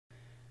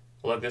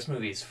Look, this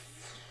movie's...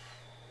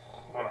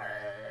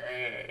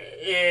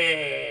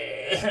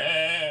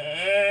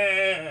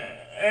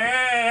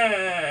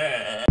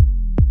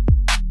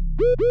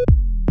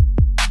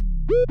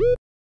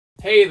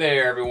 Hey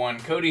there, everyone.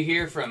 Cody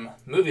here from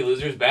Movie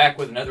Losers, back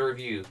with another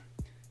review.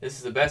 This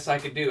is the best I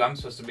could do. I'm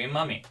supposed to be a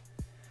mummy.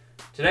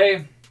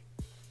 Today,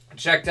 I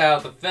checked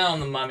out the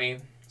film The Mummy,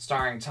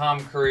 starring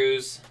Tom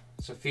Cruise,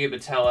 Sofia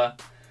Boutella,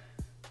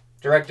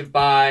 directed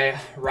by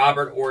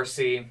Robert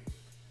Orci,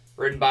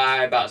 written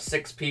by about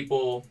 6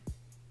 people.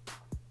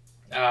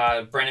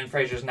 Brendan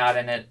Fraser's not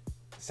in it,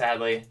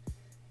 sadly.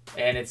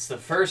 And it's the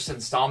first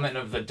installment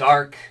of the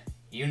Dark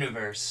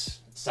Universe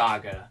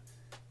saga.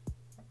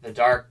 The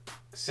Dark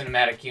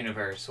Cinematic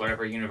Universe,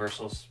 whatever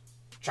Universal's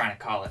trying to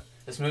call it.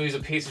 This movie's a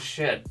piece of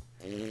shit.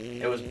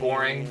 It was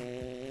boring.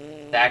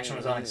 The action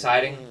was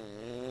unexciting.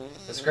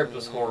 The script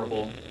was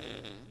horrible.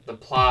 The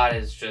plot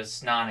is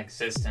just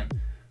non-existent.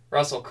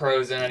 Russell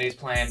Crowe's in it. He's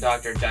playing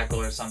Dr.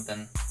 Jekyll or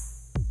something.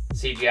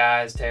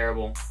 CGI is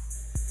terrible.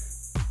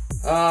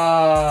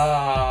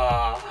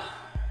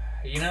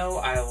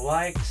 I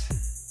liked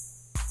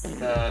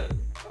the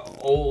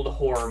old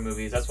horror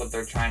movies. That's what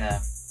they're trying to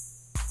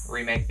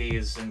remake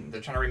these, and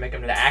they're trying to remake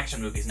them into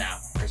action movies now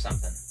or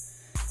something.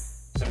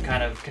 Some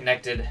kind of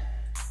connected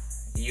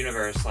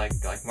universe like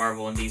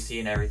Marvel and DC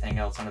and everything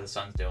else under the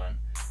sun's doing.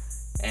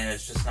 And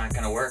it's just not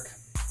gonna work.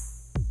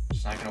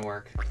 It's not gonna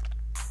work.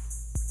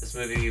 This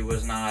movie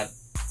was not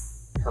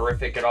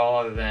horrific at all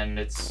other than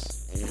its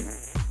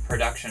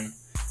production.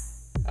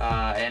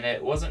 And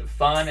it wasn't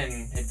fun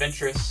and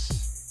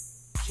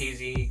adventurous,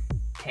 cheesy,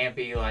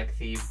 campy like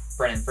the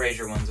Brendan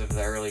Fraser ones of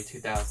the early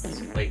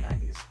 2000s, late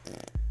 90s.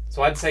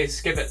 So I'd say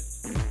skip it.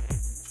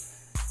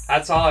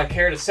 That's all I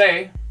care to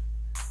say.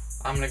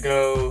 I'm gonna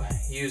go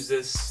use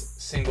this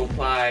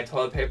single-ply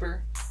toilet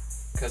paper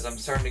because I'm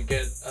starting to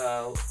get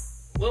a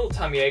little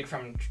tummy ache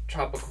from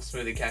Tropical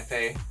Smoothie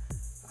Cafe.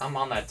 I'm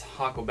on that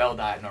Taco Bell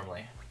diet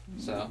normally,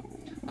 so...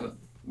 Oh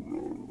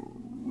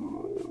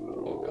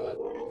god.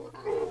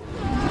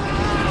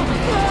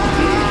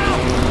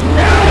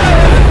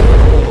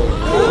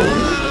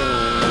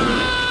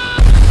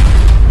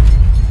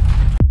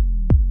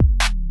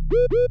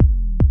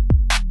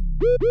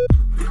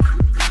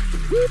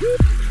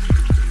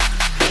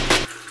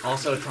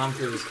 Also, Tom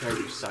Cruise's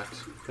character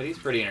sucked, but he's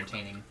pretty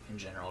entertaining in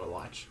general to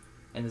watch.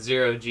 And the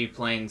Zero-G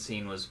plane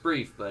scene was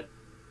brief, but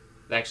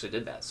they actually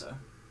did that, so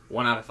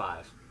 1 out of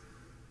 5.